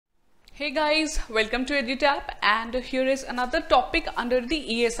Hey guys, welcome to EduTap, and here is another topic under the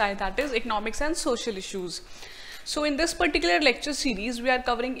ESI, that is Economics and Social Issues. So in this particular lecture series, we are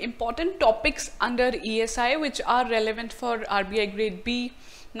covering important topics under ESI which are relevant for RBI Grade B,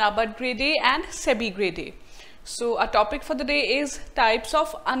 NABARD Grade A and SEBI Grade A. So our topic for the day is types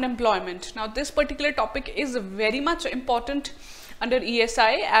of unemployment. Now this particular topic is very much important under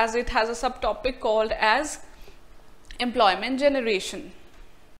ESI as it has a subtopic called as employment generation.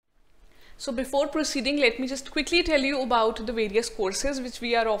 So before proceeding, let me just quickly tell you about the various courses which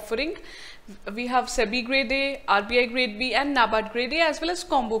we are offering. We have SEBI Grade A, RBI Grade B and NABARD Grade A as well as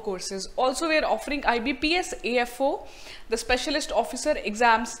combo courses. Also we are offering IBPS, AFO, the Specialist Officer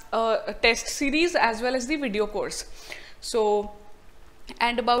Exams test series as well as the video course. So,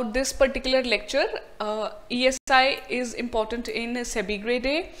 and about this particular lecture, ESI is important in SEBI Grade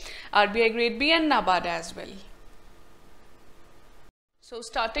A, RBI Grade B and NABARD as well. So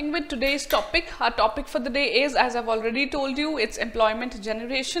starting with today's topic, our topic for the day is, as I've already told you, it's employment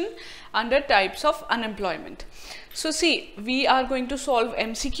generation under types of unemployment. So see, we are going to solve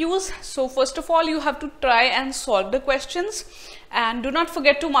MCQs. So first of all, you have to try and solve the questions, and do not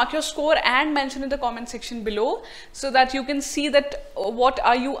forget to mark your score and mention in the comment section below so that you can see that what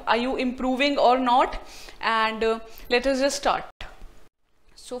are you improving or not. And let us just start.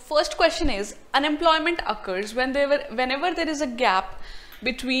 So first question is, unemployment occurs whenever there is a gap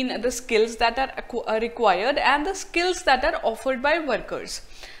between the skills that are required and the skills that are offered by workers.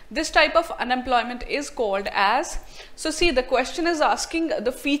 This type of unemployment is called as, so see, the question is asking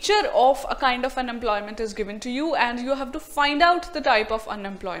the feature of a kind of unemployment is given to you and you have to find out the type of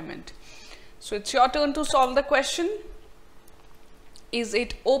unemployment. So it's your turn to solve the question. Is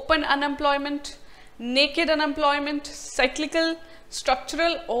it open unemployment, naked unemployment, cyclical,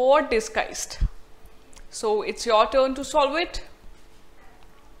 structural or disguised? So it's your turn to solve it.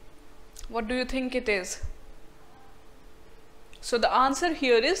 What do you think it is? So the answer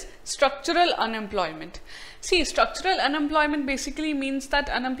here is structural unemployment. See, structural unemployment basically means that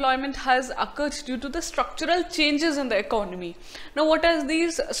unemployment has occurred due to the structural changes in the economy. Now what are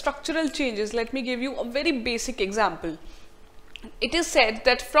these structural changes? Let me give you a very basic example. It is said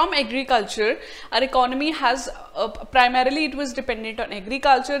that from agriculture, our economy has primarily it was dependent on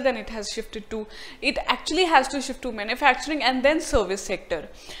agriculture, then it actually has to shift to manufacturing and then service sector.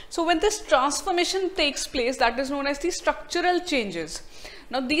 So when this transformation takes place, that is known as the structural changes.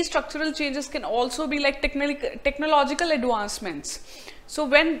 Now these structural changes can also be like technological advancements. So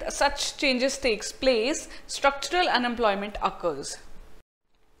when such changes takes place, structural unemployment occurs.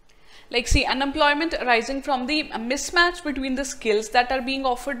 Like see, unemployment arising from the mismatch between the skills that are being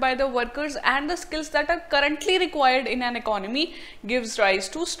offered by the workers and the skills that are currently required in an economy gives rise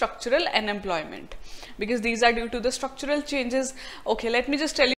to structural unemployment, because these are due to the structural changes. Okay, let me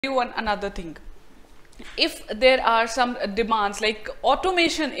just tell you another thing. If there are some demands like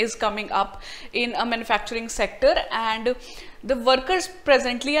automation is coming up in a manufacturing sector and the workers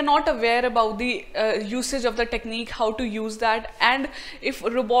presently are not aware about the usage of the technique, how to use that, and if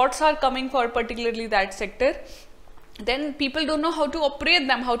robots are coming for particularly that sector, then people don't know how to operate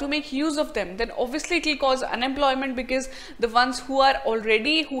them, how to make use of them, then obviously it will cause unemployment, because the ones who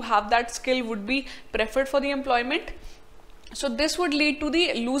have that skill would be preferred for the employment. So this would lead to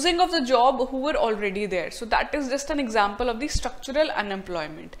the losing of the job who were already there. So that is just an example of the structural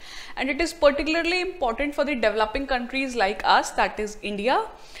unemployment, and it is particularly important for the developing countries like us, that is India,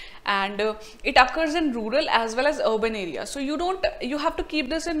 and it occurs in rural as well as urban areas. So you have to keep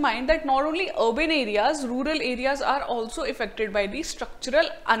this in mind that not only urban areas, rural areas are also affected by the structural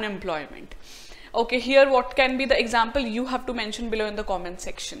unemployment. Okay, here what can be the example? You have to mention below in the comment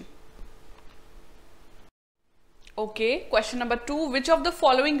section. Okay, question number 2. Which of the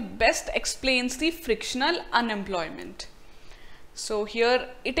following best explains the frictional unemployment? So here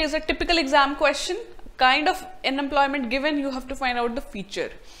it is a typical exam question. Kind of unemployment given, you have to find out the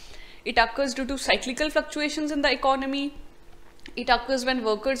feature. It occurs due to cyclical fluctuations in the economy. It occurs when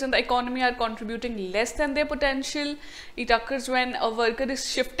workers in the economy are contributing less than their potential. It occurs when a worker is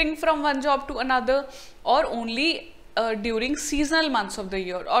shifting from one job to another, or only during seasonal months of the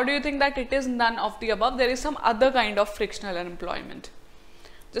year. Or do you think that it is none of the above? There is some other kind of frictional unemployment.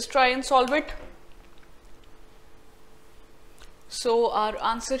 Just try and solve it. So our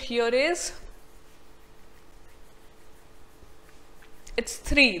answer here is, it's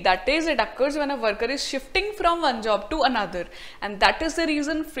 3. That is, it occurs when a worker is shifting from one job to another, and that is the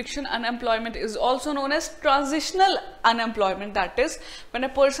reason friction unemployment is also known as transitional unemployment. That is, when a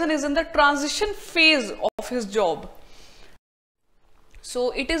person is in the transition phase of his job.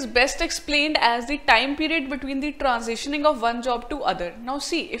 So it is best explained as the time period between the transitioning of one job to other. Now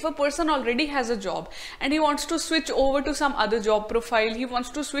see, if a person already has a job and he wants to switch over to some other job profile, he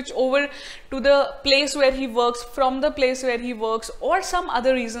wants to switch over to the place where he works from the place where he works, or some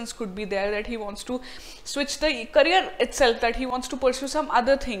other reasons could be there that he wants to switch the career itself, that he wants to pursue some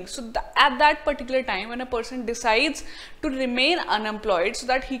other thing. So at that particular time, when a person decides to remain unemployed so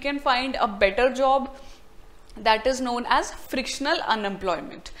that he can find a better job, that is known as frictional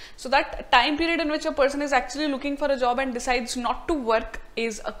unemployment. So that time period in which a person is actually looking for a job and decides not to work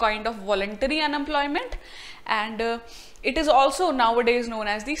is a kind of voluntary unemployment, and it is also nowadays known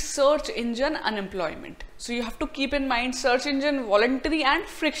as the search engine unemployment. So you have to keep in mind search engine, voluntary and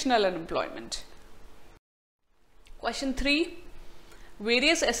frictional unemployment. Question 3.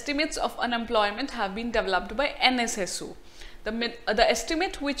 Various estimates of unemployment have been developed by NSSO. The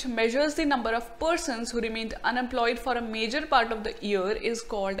estimate which measures the number of persons who remained unemployed for a major part of the year is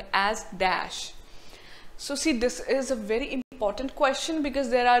called as dash. So see, this is a very important question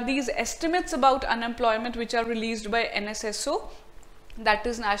because there are these estimates about unemployment which are released by NSSO, that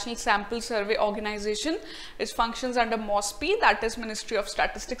is National Sample Survey Organization. It functions under MOSPI, that is Ministry of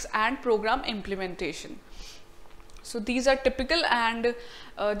Statistics and Program Implementation. So these are typical, and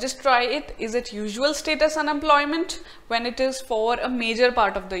just try it. Is it usual status unemployment when it is for a major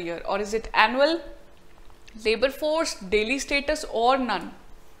part of the year, or is it annual, labor force, daily status, or none?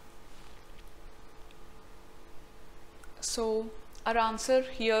 So our answer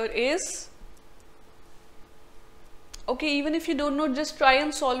here is, okay, even if you don't know, just try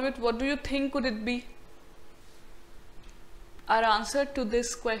and solve it. What do you think could it be? Our answer to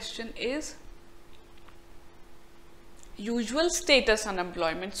this question is usual status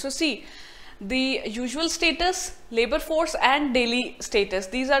unemployment. So see, the usual status, labor force and daily status,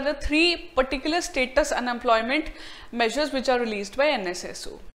 these are the three particular status unemployment measures which are released by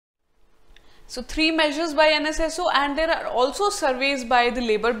NSSO. So 3 measures by NSSO, and there are also surveys by the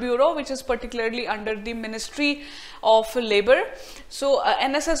Labour Bureau, which is particularly under the Ministry of Labour. So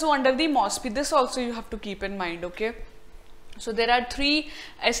NSSO under the MOSPI, this also you have to keep in mind, okay? So there are 3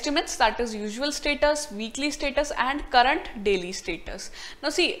 estimates, that is usual status, weekly status and current daily status. Now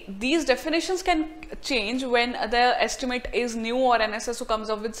see, these definitions can change when the estimate is new or NSSO comes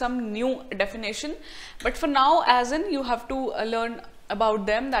up with some new definition. But for now, as in, you have to learn about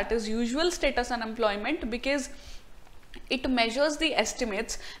them, that is usual status unemployment, because it measures the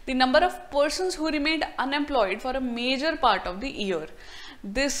estimates, the number of persons who remained unemployed for a major part of the year.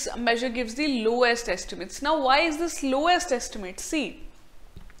 This measure gives the lowest estimates. Now, why is this lowest estimate? See,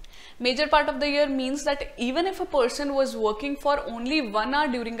 major part of the year means that even if a person was working for only 1 hour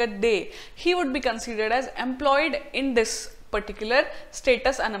during a day, he would be considered as employed in this particular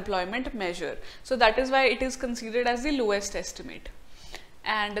status unemployment measure. So that is why it is considered as the lowest estimate.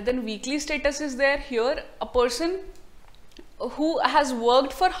 And then weekly status is there. Here, a person who has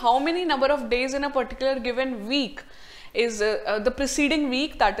worked for how many number of days in a particular given week is the preceding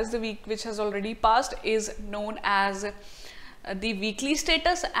week, that is the week which has already passed, is known as the weekly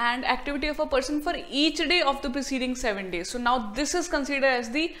status, and activity of a person for each day of the preceding 7 days. So now this is considered as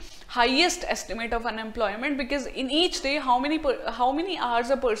the highest estimate of unemployment, because in each day how many hours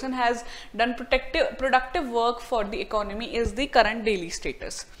a person has done productive work for the economy is the current daily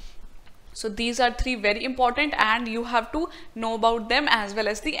status. So these are 3 very important, and you have to know about them as well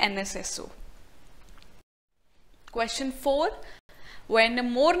as the NSSO. Question 4.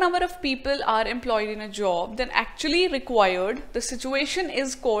 When more number of people are employed in a job than actually required, the situation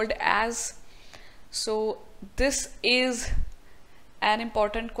is called as. So this is an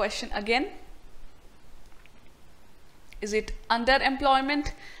important question again. Is it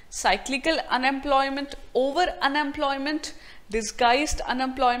underemployment, cyclical unemployment, over unemployment, disguised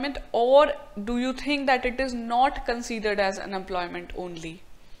unemployment, or do you think that it is not considered as unemployment only?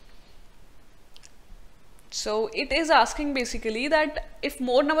 So it is asking basically that if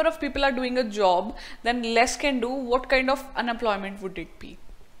more number of people are doing a job then less can do, what kind of unemployment would it be?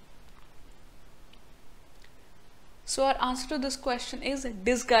 So our answer to this question is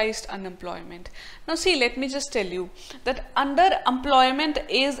disguised unemployment. Now see, let me just tell you that underemployment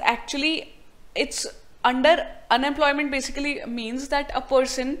is actually, unemployment basically means that a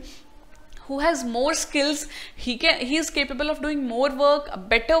person who has more skills, he is capable of doing more work,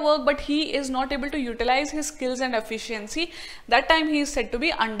 better work, but he is not able to utilize his skills and efficiency. That time he is said to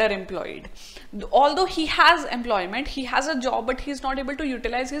be underemployed. Although he has employment, he has a job, but he is not able to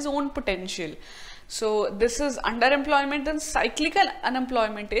utilize his own potential. So this is underemployment. Then cyclical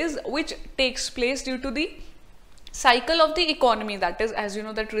unemployment is which takes place due to the cycle of the economy, that is, as you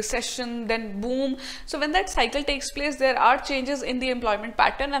know, that recession, then boom. So when that cycle takes place, there are changes in the employment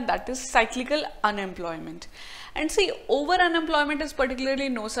pattern, and that is cyclical unemployment. And see, over unemployment is particularly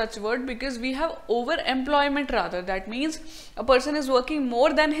no such word, because we have over employment rather. That means a person is working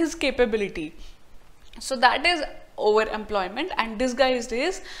more than his capability. So that is over employment, and disguised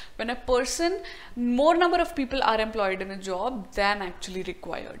is when a person, more number of people are employed in a job than actually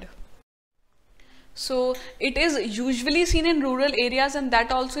required. So it is usually seen in rural areas, and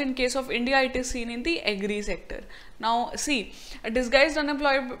that also in case of India it is seen in the agri sector. Now see, a disguised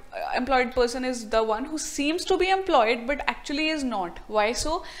employed person is the one who seems to be employed but actually is not. Why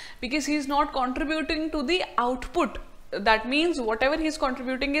so? Because he is not contributing to the output. That means whatever he is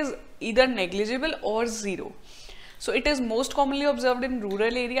contributing is either negligible or zero. So it is most commonly observed in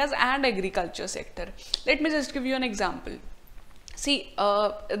rural areas and agriculture sector. Let me just give you an example. See,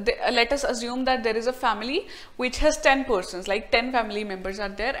 let us assume that there is a family which has 10 persons, like 10 family members are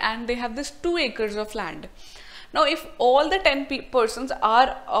there, and they have this 2 acres of land. Now, if all the 10 persons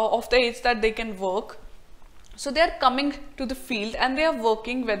are of the age that they can work, so they are coming to the field and they are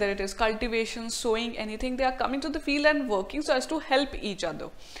working, whether it is cultivation, sowing, anything, they are coming to the field and working so as to help each other.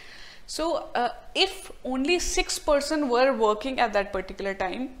 So, if only 6 persons were working at that particular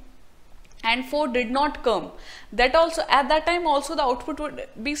time, and 4 did not come, that also at that time also the output would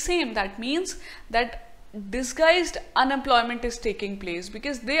be same. That means that disguised unemployment is taking place,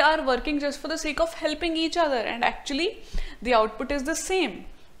 because they are working just for the sake of helping each other, and actually the output is the same.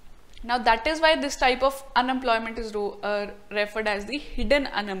 Now that is why this type of unemployment is referred as the hidden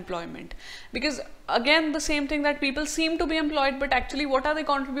unemployment, because again the same thing, that people seem to be employed but actually what are they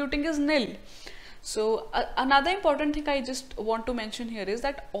contributing is nil. So another important thing I just want to mention here is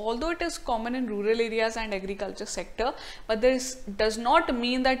that although it is common in rural areas and agriculture sector, but this does not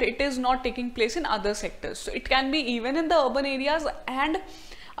mean that it is not taking place in other sectors. So it can be even in the urban areas and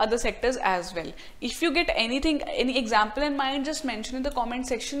other sectors as well. If you get anything, any example in mind, just mention in the comment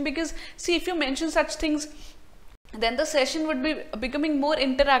section, because see, if you mention such things, then the session would be becoming more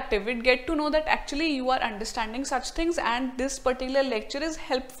interactive. We'd get to know that actually you are understanding such things and this particular lecture is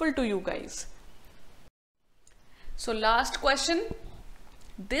helpful to you guys. So last question,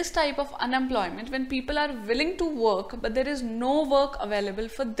 this type of unemployment, when people are willing to work but there is no work available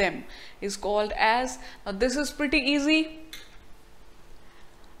for them, is called as, now this is pretty easy,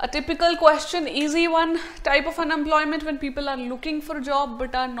 a typical question, easy one, type of unemployment when people are looking for a job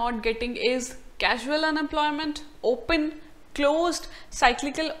but are not getting is casual unemployment, open, closed,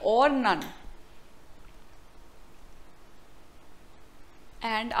 cyclical, or none.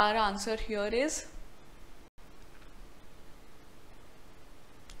 And our answer here is,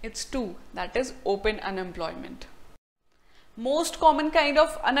 it's 2, that is open unemployment. Most common kind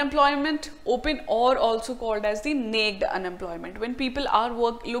of unemployment, open, or also called as the naked unemployment. When people are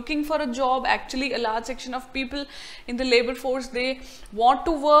looking for a job, actually a large section of people in the labor force, they want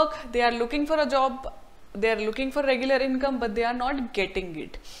to work, they are looking for a job, they are looking for regular income, but they are not getting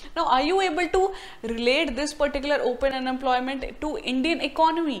it. Now, are you able to relate this particular open unemployment to Indian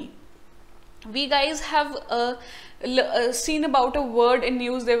economy? We guys have seen about a word in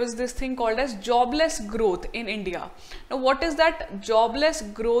news. There was this thing called as jobless growth in India. Now what is that jobless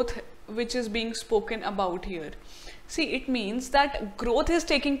growth which is being spoken about here? See, it means that growth is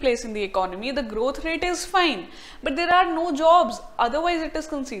taking place in the economy, the growth rate is fine, but there are no jobs. Otherwise it is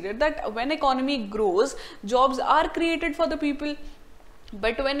considered that when economy grows, jobs are created for the people.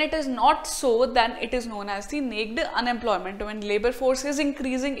 But when it is not so, then it is known as the naked unemployment, when labor force is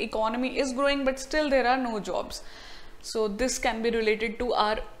increasing, economy is growing, but still there are no jobs. So this can be related to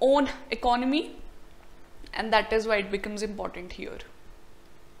our own economy, and that is why it becomes important here.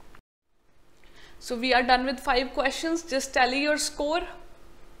 So we are done with 5 questions. Just tally your score.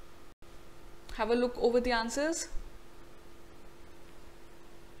 Have a look over the answers.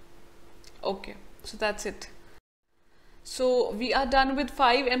 Okay, so that's it. So we are done with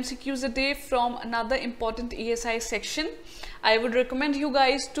 5 MCQs a day from another important ESI section. I would recommend you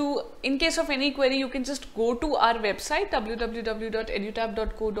guys to, in case of any query, you can just go to our website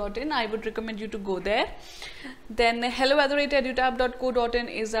www.edutab.co.in. I would recommend you to go there. Then hello@edutab.co.in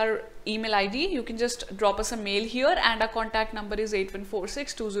is our email ID. You can just drop us a mail here, and our contact number is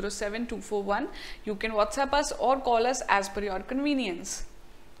 8146-207-241. You can WhatsApp us or call us as per your convenience.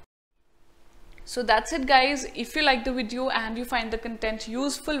 So that's it guys. If you like the video and you find the content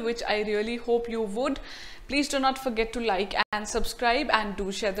useful, which I really hope you would, please do not forget to like and subscribe, and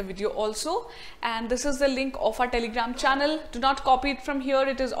do share the video also. And this is the link of our Telegram channel. Do not copy it from here.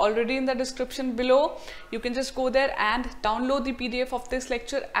 It is already in the description below. You can just go there and download the PDF of this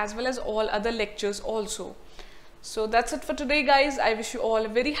lecture as well as all other lectures also. So that's it for today, guys. I wish you all a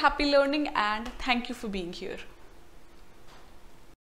very happy learning and thank you for being here.